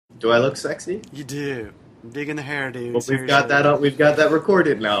Do I look sexy? You do. I'm digging the hair, dude. Well, we've Seriously. got that up. We've got that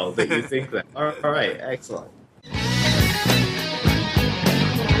recorded now. That you think that. All right, excellent.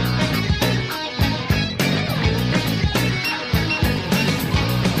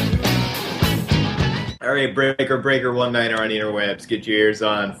 All right, breaker, one nighter on interwebs. Get your ears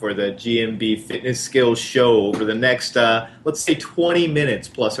on for the GMB Fitness Skills Show over the next, let's say, 20 minutes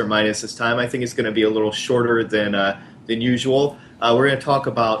plus or minus this time. I think it's going to be a little shorter than usual. We're going to talk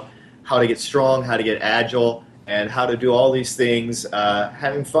about how to get strong, how to get agile, and how to do all these things,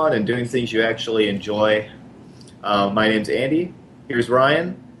 having fun and doing things you actually enjoy. My name's Andy. Here's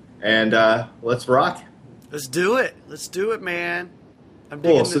Ryan, and let's rock. Let's do it. Let's do it, man.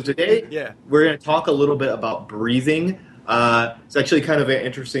 Cool. So today, we're going to talk a little bit about breathing. It's actually kind of an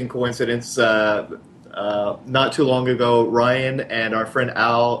interesting coincidence. Not too long ago, Ryan and our friend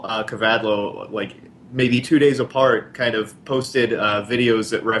Al Cavadlo, like maybe 2 days apart, kind of posted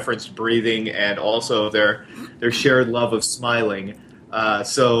videos that referenced breathing and also their shared love of smiling. That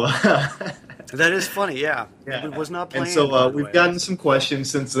is funny, yeah. It was not planned. And so we've gotten some questions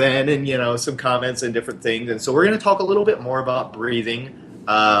since then and, some comments and different things. And so we're going to talk a little bit more about breathing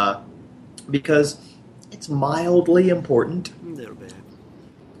because it's mildly important. A little bit.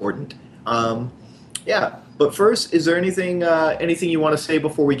 Important. But first, is there anything you want to say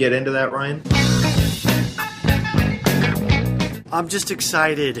before we get into that, Ryan? I'm just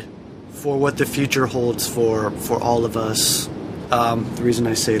excited for what the future holds for all of us. The reason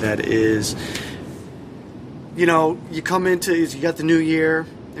I say that is, you got the new year,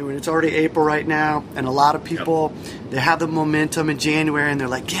 and when it's already April right now, and a lot of people, they have the momentum in January, and they're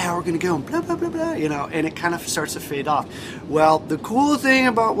like, yeah, we're going to go, and blah, blah, blah, blah, and it kind of starts to fade off. Well, the cool thing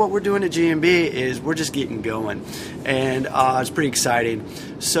about what we're doing at GMB is we're just getting going, and it's pretty exciting.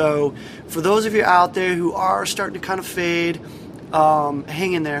 So for those of you out there who are starting to kind of fade,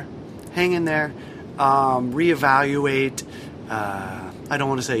 hang in there, reevaluate. I don't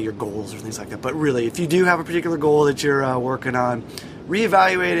want to say your goals or things like that, but really, if you do have a particular goal that you're working on,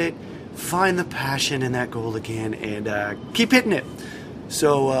 reevaluate it, find the passion in that goal again, and keep hitting it.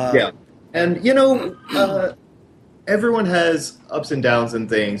 So and everyone has ups and downs and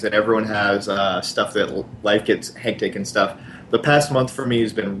things, and everyone has stuff that life gets hectic and stuff. The past month for me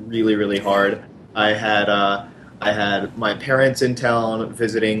has been really, really hard. I had my parents in town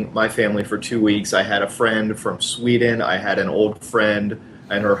visiting my family for 2 weeks. I had a friend from Sweden. I had an old friend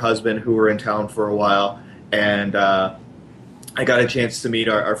and her husband who were in town for a while. And I got a chance to meet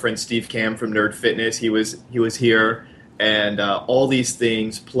our friend Steve Cam from Nerd Fitness. He was here. And all these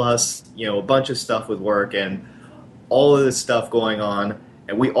things, plus a bunch of stuff with work and all of this stuff going on.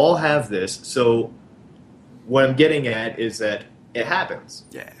 And we all have this. So what I'm getting at is that it happens.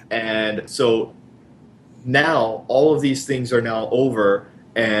 Yeah. And so now all of these things are now over,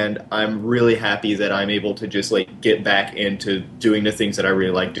 and I'm really happy that I'm able to just get back into doing the things that I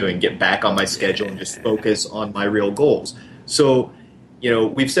really like doing, get back on my schedule and just focus on my real goals. So,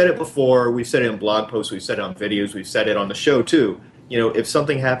 we've said it before, we've said it in blog posts, we've said it on videos, we've said it on the show too. If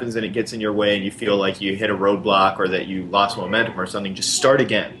something happens and it gets in your way and you feel like you hit a roadblock or that you lost momentum or something, just start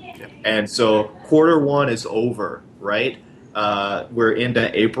again. Yeah. And so Q1 is over, right? We're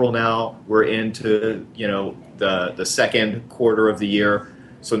into April now. We're into the second quarter of the year.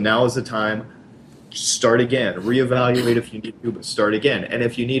 So now is the time. Start again. Reevaluate if you need to, but start again. And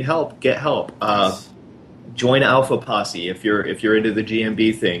if you need help, get help. Join Alpha Posse if you're into the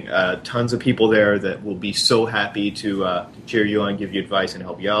GMB thing. Tons of people there that will be so happy to cheer you on, give you advice, and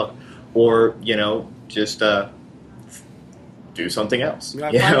help you out. Or just do something else.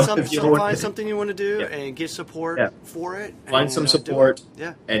 Find something you want to do and get support for it. Find some support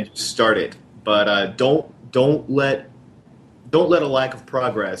and start it. But don't let a lack of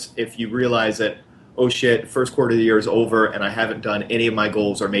progress, if you realize that, oh shit, first quarter of the year is over and I haven't done any of my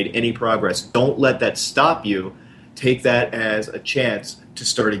goals or made any progress, don't let that stop you. Take that as a chance to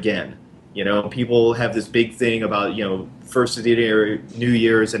start again. People have this big thing about, first of the year, New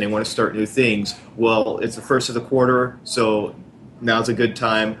Year's, and they want to start new things. Well, it's the first of the quarter, so now's a good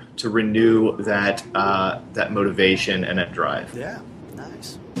time to renew that motivation and that drive. Yeah,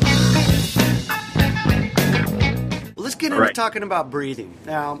 nice. Let's get into talking about breathing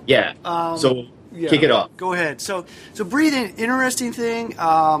now. Yeah. Kick it off. Go ahead. So breathing, interesting thing.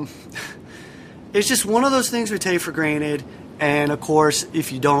 It's just one of those things we take for granted, and of course,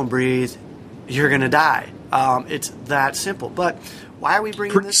 if you don't breathe, you're gonna die. It's that simple. But why are we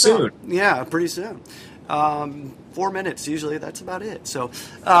bringing this up? Pretty soon. Yeah, pretty soon. 4 minutes usually. That's about it. So,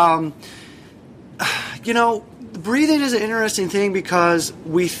 breathing is an interesting thing because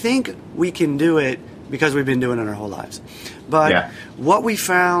we think we can do it because we've been doing it our whole lives. But what we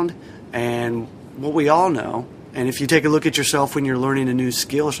found and what we all know, and if you take a look at yourself when you're learning a new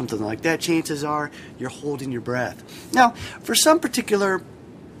skill or something like that, chances are you're holding your breath. Now, for some particular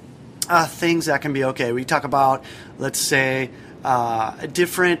things that can be okay. We talk about, let's say, a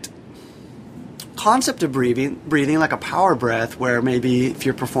different concept of breathing like a power breath, where maybe if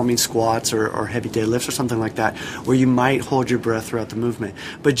you're performing squats or heavy deadlifts or something like that, where you might hold your breath throughout the movement.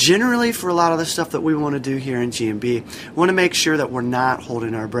 But generally, for a lot of the stuff that we want to do here in GMB, we want to make sure that we're not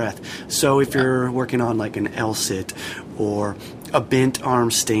holding our breath. So if you're working on like an L-sit or a bent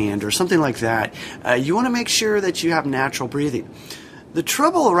arm stand or something like that, you want to make sure that you have natural breathing. The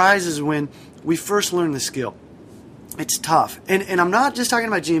trouble arises when we first learn the skill. It's tough. And I'm not just talking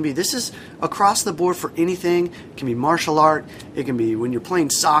about GMB. This is across the board for anything. It can be martial art. It can be when you're playing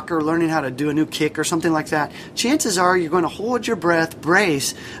soccer, learning how to do a new kick or something like that. Chances are you're going to hold your breath,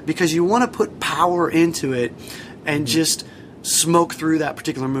 brace, because you want to put power into it and just smoke through that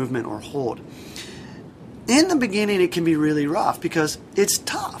particular movement or hold. In the beginning, it can be really rough because it's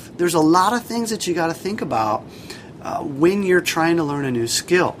tough. There's a lot of things that you got to think about when you're trying to learn a new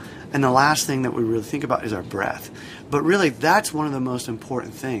skill. And the last thing that we really think about is our breath. But really, that's one of the most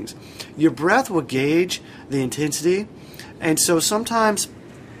important things. Your breath will gauge the intensity. And so sometimes,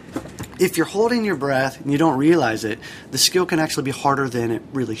 if you're holding your breath and you don't realize it, the skill can actually be harder than it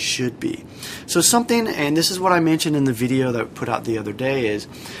really should be. So something, and this is what I mentioned in the video that I put out the other day, is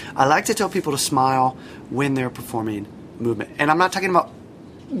I like to tell people to smile when they're performing movement. And I'm not talking about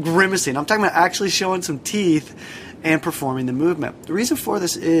grimacing. I'm talking about actually showing some teeth and performing the movement. The reason for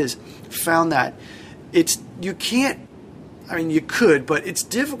this is found that you could, but it's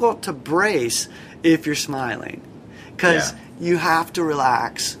difficult to brace if you're smiling, because you have to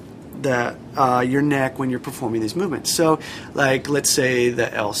relax your neck when you're performing these movements. So, like, let's say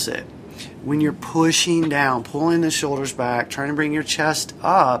the L-sit. When you're pushing down, pulling the shoulders back, trying to bring your chest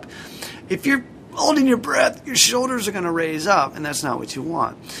up, if you're holding your breath, your shoulders are going to raise up, and that's not what you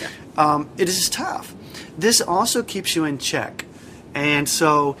want. It is tough. This also keeps you in check. And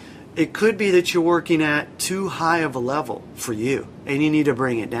so it could be that you're working at too high of a level for you, and you need to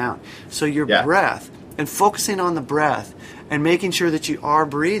bring it down. So your breath, and focusing on the breath and making sure that you are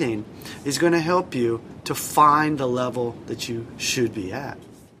breathing, is going to help you to find the level that you should be at.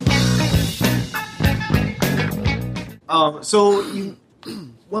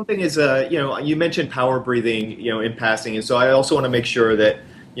 One thing is, you mentioned power breathing, in passing, and so I also want to make sure that,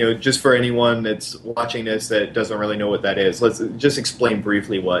 just for anyone that's watching this that doesn't really know what that is, let's just explain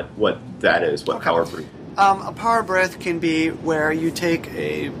briefly what that is, what power breathing. A power breath can be where you take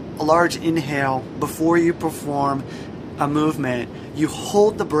a large inhale before you perform a movement. You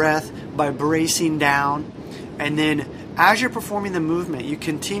hold the breath by bracing down, and then as you're performing the movement, you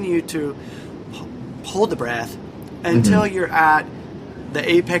continue to hold the breath until you're at the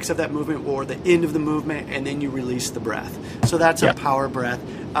apex of that movement or the end of the movement, and then you release the breath. So that's a power breath.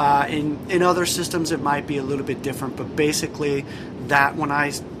 In other systems, it might be a little bit different, but basically, that when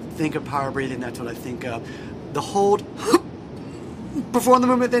I think of power breathing, that's what I think of. The hold, perform the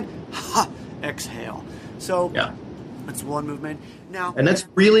movement, then exhale. So that's one movement. Now, and that's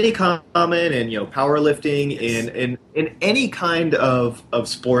really common in powerlifting, in any kind of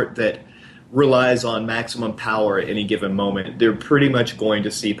sport that relies on maximum power at any given moment. They're pretty much going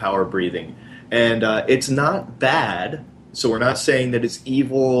to see power breathing. And it's not bad, so we're not saying that it's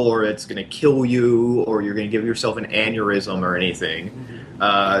evil or it's going to kill you or you're going to give yourself an aneurysm or anything,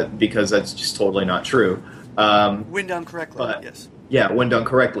 because that's just totally not true. When done correctly, yes. Yeah, when done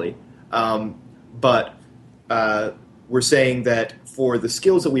correctly. But we're saying that for the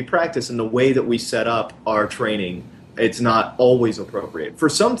skills that we practice and the way that we set up our training, it's not always appropriate. For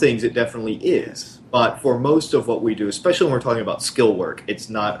some things, it definitely is. But for most of what we do, especially when we're talking about skill work, it's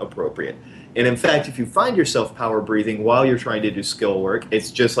not appropriate. And in fact, if you find yourself power breathing while you're trying to do skill work,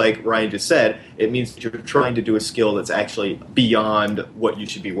 it's just like Ryan just said, it means that you're trying to do a skill that's actually beyond what you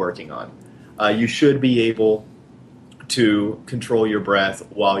should be working on. You should be able to control your breath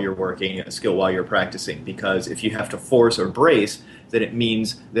while you're working a skill, while you're practicing, because if you have to force or brace, then it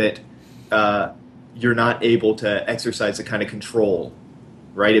means that you're not able to exercise the kind of control,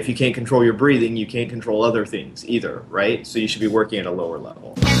 right? If you can't control your breathing, you can't control other things either, right? So you should be working at a lower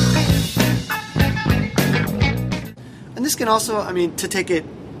level. And this can also, to take it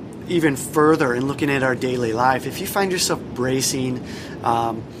even further and looking at our daily life, if you find yourself bracing,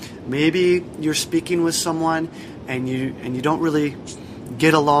 maybe you're speaking with someone and you don't really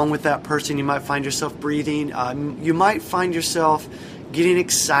get along with that person, you might find yourself breathing. You might find yourself getting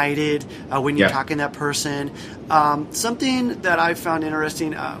excited when you're talking to that person. Something that I found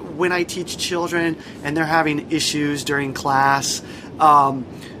interesting when I teach children and they're having issues during class,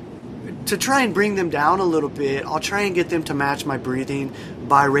 to try and bring them down a little bit, I'll try and get them to match my breathing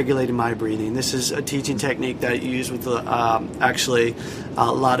by regulating my breathing. This is a teaching technique that I use with actually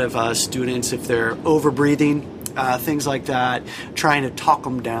a lot of students if they're over breathing. Things like that, trying to talk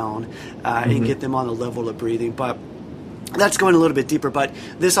them down and get them on the level of breathing. But that's going a little bit deeper. But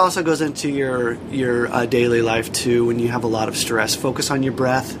this also goes into your daily life too. When you have a lot of stress, focus on your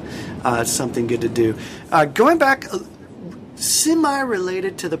breath. It's something good to do. Going back,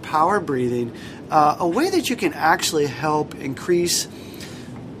 semi-related to the power breathing, a way that you can actually help increase.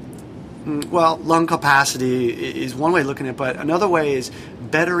 Well, lung capacity is one way of looking at it, but another way is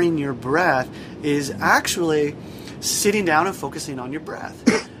bettering your breath is actually sitting down and focusing on your breath.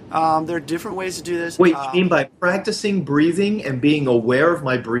 There are different ways to do this. Wait, you mean by practicing breathing and being aware of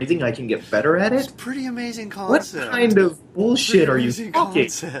my breathing, I can get better at It's it? a pretty amazing concept. What kind of bullshit are you talking?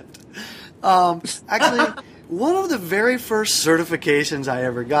 Actually, one of the very first certifications I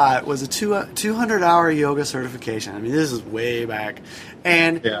ever got was a 200-hour yoga certification. I mean, this is way back.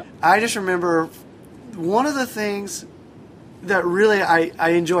 And I just remember one of the things that really I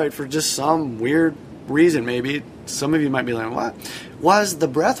enjoyed for just some weird reason, maybe some of you might be like, what? Was the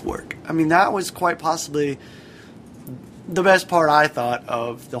breath work. I mean, that was quite possibly the best part I thought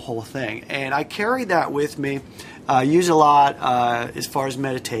of the whole thing. And I carried that with me. Use a lot as far as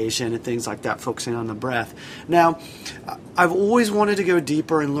meditation and things like that, focusing on the breath. Now, I've always wanted to go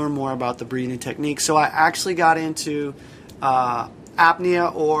deeper and learn more about the breathing technique, so I actually got into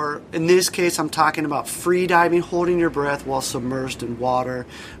apnea, or in this case, I'm talking about free diving, holding your breath while submerged in water,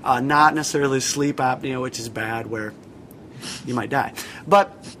 not necessarily sleep apnea, which is bad, where you might die.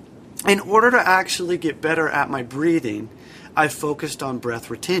 But in order to actually get better at my breathing, I focused on breath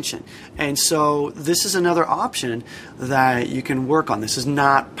retention. And so this is another option that you can work on. This is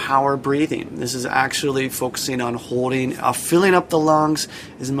not power breathing. This is actually focusing on holding, filling up the lungs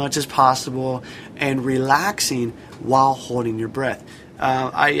as much as possible and relaxing while holding your breath.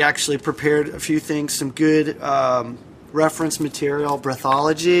 I actually prepared a few things, some good reference material.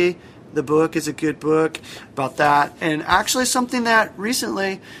 Breathology, the book, is a good book about that. And actually something that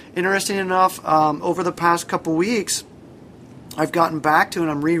recently, interesting enough, over the past couple weeks, I've gotten back to, and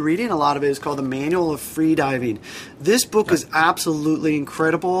I'm rereading a lot of it, is called The Manual of Free Diving. This book is absolutely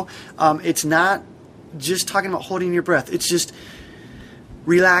incredible. It's not just talking about holding your breath. It's just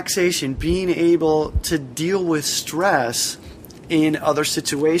relaxation, being able to deal with stress in other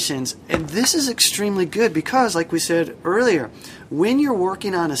situations. And this is extremely good because, like we said earlier, when you're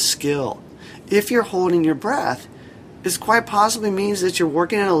working on a skill, if you're holding your breath, it quite possibly means that you're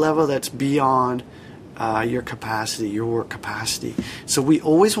working at a level that's beyond your capacity, your work capacity. So we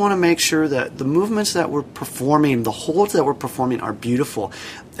always want to make sure that the movements that we're performing, the holds that we're performing, are beautiful.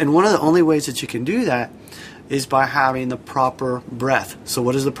 And one of the only ways that you can do that is by having the proper breath. So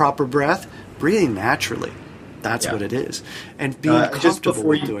what is the proper breath? Breathing naturally. That's what it is. And being comfortable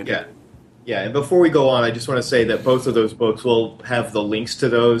with doing it. Yeah, and before we go on, I just want to say that both of those books, will have the links to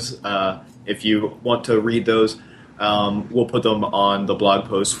those if you want to read those. We'll put them on the blog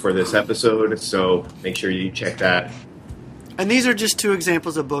post for this episode, so make sure you check that. And these are just two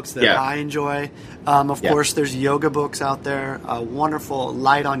examples of books that I enjoy. Of course, there's yoga books out there. Wonderful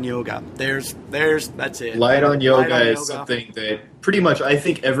Light on Yoga. There's that's it. Light on Yoga is something that pretty much I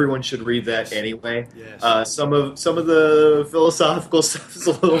think everyone should read that anyway. Yes. Some of the philosophical stuff is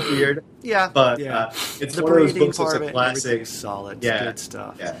a little weird. But it's the one of those books part that's a of it, classic. Solid. It's good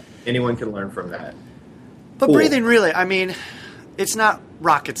stuff. Yeah, anyone can learn from that. But breathing, really, I mean, it's not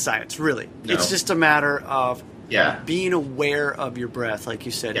rocket science, really. No. It's just a matter of being aware of your breath, like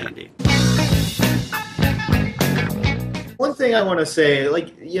you said, Andy. One thing I want to say,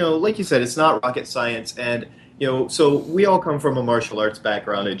 like you said, it's not rocket science, and so we all come from a martial arts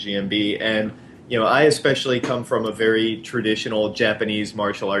background at GMB, and I especially come from a very traditional Japanese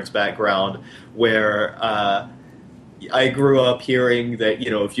martial arts background where I grew up hearing that,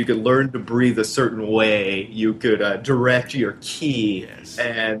 if you could learn to breathe a certain way, you could direct your ki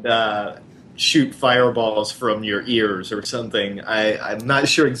and shoot fireballs from your ears or something. I'm not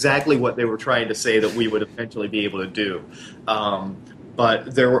sure exactly what they were trying to say that we would eventually be able to do.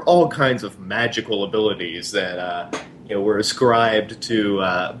 But there were all kinds of magical abilities that were ascribed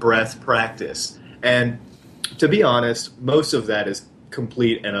to breath practice. And to be honest, most of that is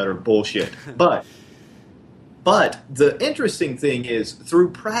complete and utter bullshit. But the interesting thing is,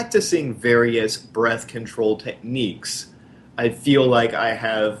 through practicing various breath control techniques, I feel like I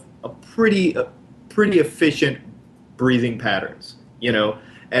have a pretty efficient breathing patterns.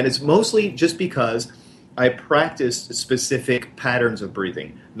 And it's mostly just because I practiced specific patterns of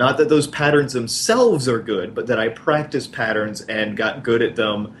breathing. Not that those patterns themselves are good, but that I practiced patterns and got good at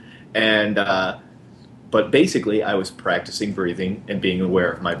them. And but basically, I was practicing breathing and being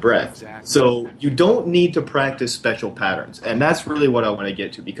aware of my breath. Exactly. So you don't need to practice special patterns, and that's really what I want to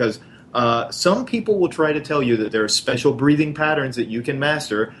get to, because some people will try to tell you that there are special breathing patterns that you can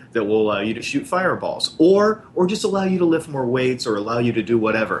master that will allow you to shoot fireballs, or just allow you to lift more weights, or allow you to do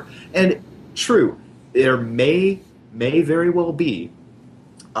whatever. And true, there may very well be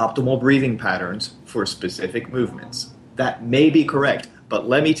optimal breathing patterns for specific movements. That may be correct, but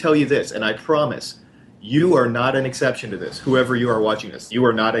let me tell you this, and I promise, you are not an exception to this. Whoever you are watching this, you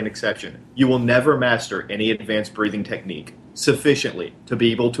are not an exception. You will never master any advanced breathing technique sufficiently to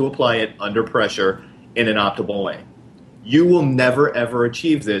be able to apply it under pressure in an optimal way. You will never, ever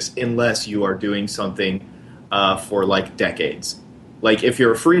achieve this unless you are doing something for like decades. Like if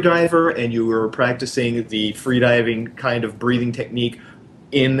you're a free diver and you were practicing the freediving kind of breathing technique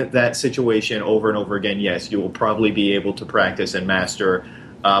in that situation over and over again, yes, you will probably be able to practice and master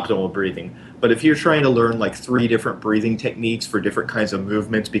optimal breathing. But if you're trying to learn like 3 different breathing techniques for different kinds of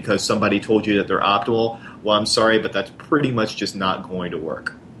movements because somebody told you that they're optimal, well, I'm sorry, but that's pretty much just not going to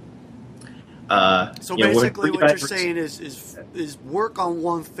work. So basically what you're saying is work on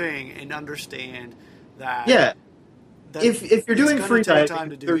one thing and understand that... Yeah. If you're doing free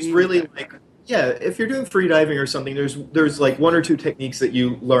diving, there's really like... Yeah, if you're doing free diving or something, there's like 1 or 2 techniques that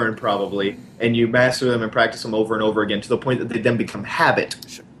you learn probably, and you master them and practice them over and over again to the point that they then become habit.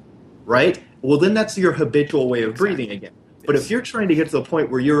 Sure. Right? Well, then that's your habitual way of breathing again. But if you're trying to get to the point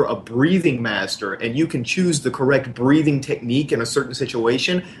where you're a breathing master and you can choose the correct breathing technique in a certain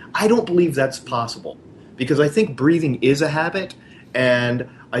situation, I don't believe that's possible. Because I think breathing is a habit, and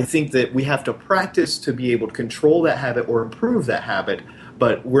I think that we have to practice to be able to control that habit or improve that habit,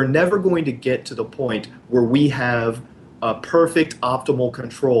 but we're never going to get to the point where we have a perfect optimal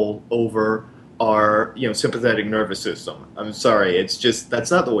control over our sympathetic nervous system. I'm sorry, it's just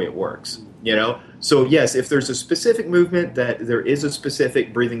that's not the way it works. So yes, if there's a specific movement that there is a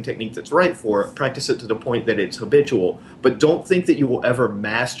specific breathing technique that's right for, practice it to the point that it's habitual, but don't think that you will ever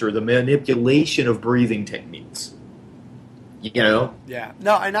master the manipulation of breathing techniques. Yeah.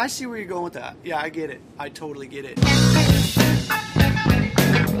 No, and I see where you're going with that. Yeah, I get it. I totally get it.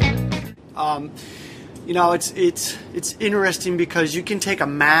 It's interesting because you can take a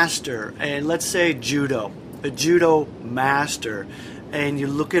master, and let's say a judo master, and you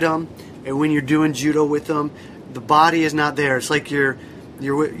look at them, and when you're doing judo with them, the body is not there. It's like you're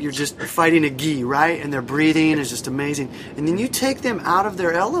just fighting a gi, right? And their breathing is just amazing. And then you take them out of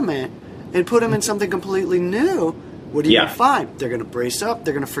their element and put them in something completely new. What do you find? They're going to brace up.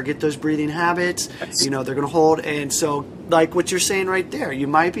 They're going to forget those breathing habits. They're going to hold. And so, like what you're saying right there, you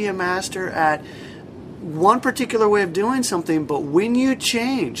might be a master at one particular way of doing something, but when you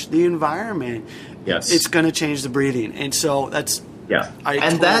change the environment, it's going to change the breathing. And so that's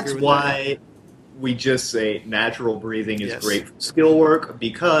that's why we just say natural breathing is great for skill work,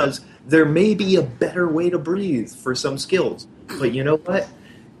 because there may be a better way to breathe for some skills. But you know what?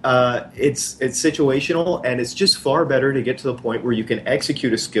 It's situational, and it's just far better to get to the point where you can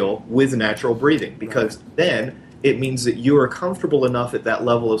execute a skill with natural breathing, because then it means that you are comfortable enough at that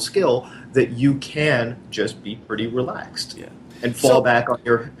level of skill that you can just be pretty relaxed and fall back on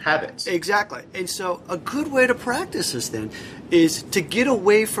your habits. Exactly. And so a good way to practice this then is to get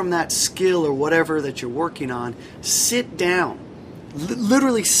away from that skill or whatever that you're working on. Sit down.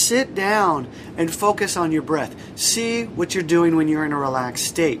 Literally sit down and focus on your breath. See what you're doing when you're in a relaxed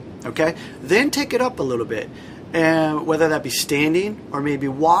state. Okay? Then take it up a little bit. And whether that be standing or maybe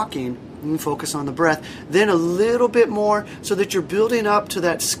walking, and focus on the breath. Then a little bit more so that you're building up to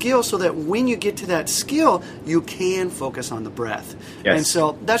that skill, so that when you get to that skill, you can focus on the breath. Yes. And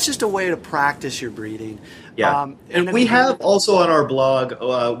so that's just a way to practice your breathing. Yeah. And we have also on our blog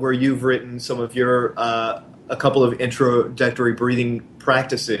where you've written some of your a couple of introductory breathing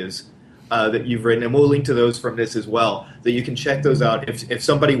practices that you've written, and we'll link to those from this as well, that you can check those out if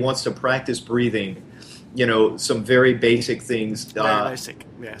somebody wants to practice breathing. Some very basic things. Very basic,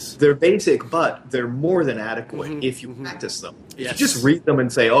 yes. They're basic, but they're more than adequate if you practice them. Yes. If you just read them and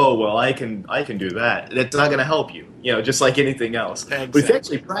say, "Oh, well, I can do that," that's not going to help you. just like anything else. Exactly. But if you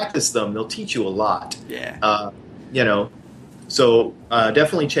actually practice them, they'll teach you a lot. Yeah. So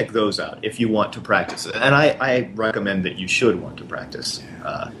definitely check those out if you want to practice it. And I recommend that you should want to practice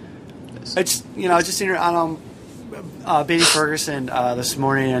this. It's just Benny Ferguson, this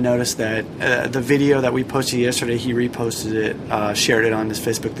morning I noticed that the video that we posted yesterday, he reposted it, shared it on his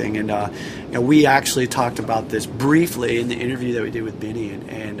Facebook thing, and we actually talked about this briefly in the interview that we did with Benny,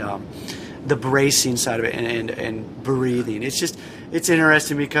 and the bracing side of it and breathing. It's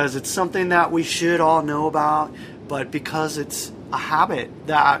interesting because it's something that we should all know about, but because it's a habit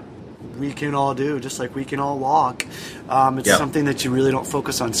that we can all do, just like we can all walk. It's something that you really don't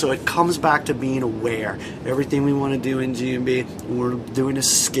focus on. So it comes back to being aware. Everything we want to do in GMB, we're doing a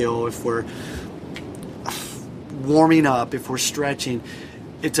skill. If we're warming up, if we're stretching,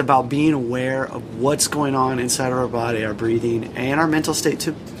 it's about being aware of what's going on inside of our body, our breathing, and our mental state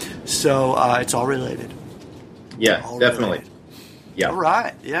too. So it's all related. Yeah, all definitely. Related. Yeah. All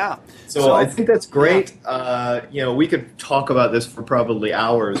right. Yeah. So I think that's great. We could talk about this for probably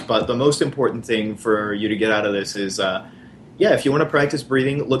hours, but the most important thing for you to get out of this is, if you want to practice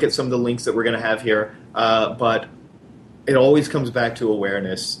breathing, look at some of the links that we're going to have here. But it always comes back to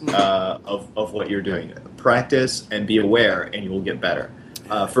awareness of what you're doing. Practice and be aware, and you will get better.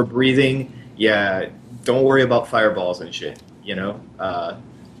 For breathing, don't worry about fireballs and shit.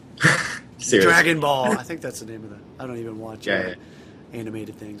 Seriously. Dragon Ball. I think that's the name of that. I don't even watch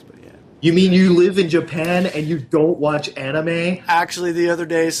animated things, but yeah. You mean you live in Japan and you don't watch anime? Actually, the other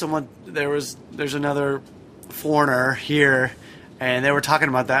day, there's another foreigner here, and they were talking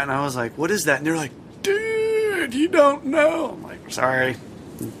about that, and I was like, "What is that?" And they're like, "Dude, you don't know." I'm like, "Sorry,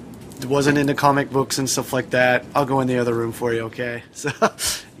 wasn't into comic books and stuff like that. I'll go in the other room for you, okay?" So,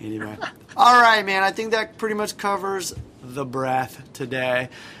 anyway, all right, man. I think that pretty much covers the breath today.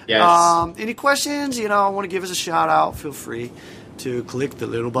 Yes. Any questions? Want to give us a shout out? Feel free to click the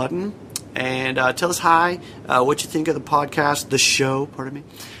little button and tell us hi, what you think of the podcast, the show, pardon me,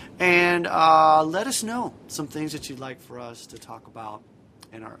 and let us know some things that you'd like for us to talk about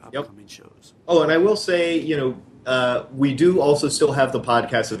in our upcoming shows. Oh, and I will say, we do also still have the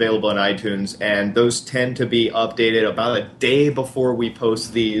podcast available on iTunes, and those tend to be updated about a day before we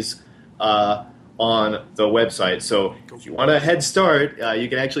post these on the website. So if you want a head start, you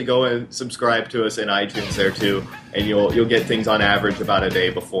can actually go and subscribe to us in iTunes there too, and you'll get things on average about a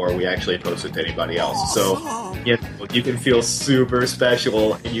day before we actually post it to anybody else. So you can feel super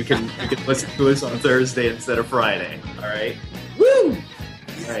special, and you can listen to us on Thursday instead of Friday. All right, woo!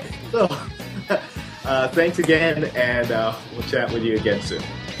 All right, so thanks again, and we'll chat with you again soon.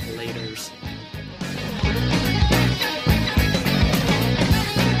 Laters.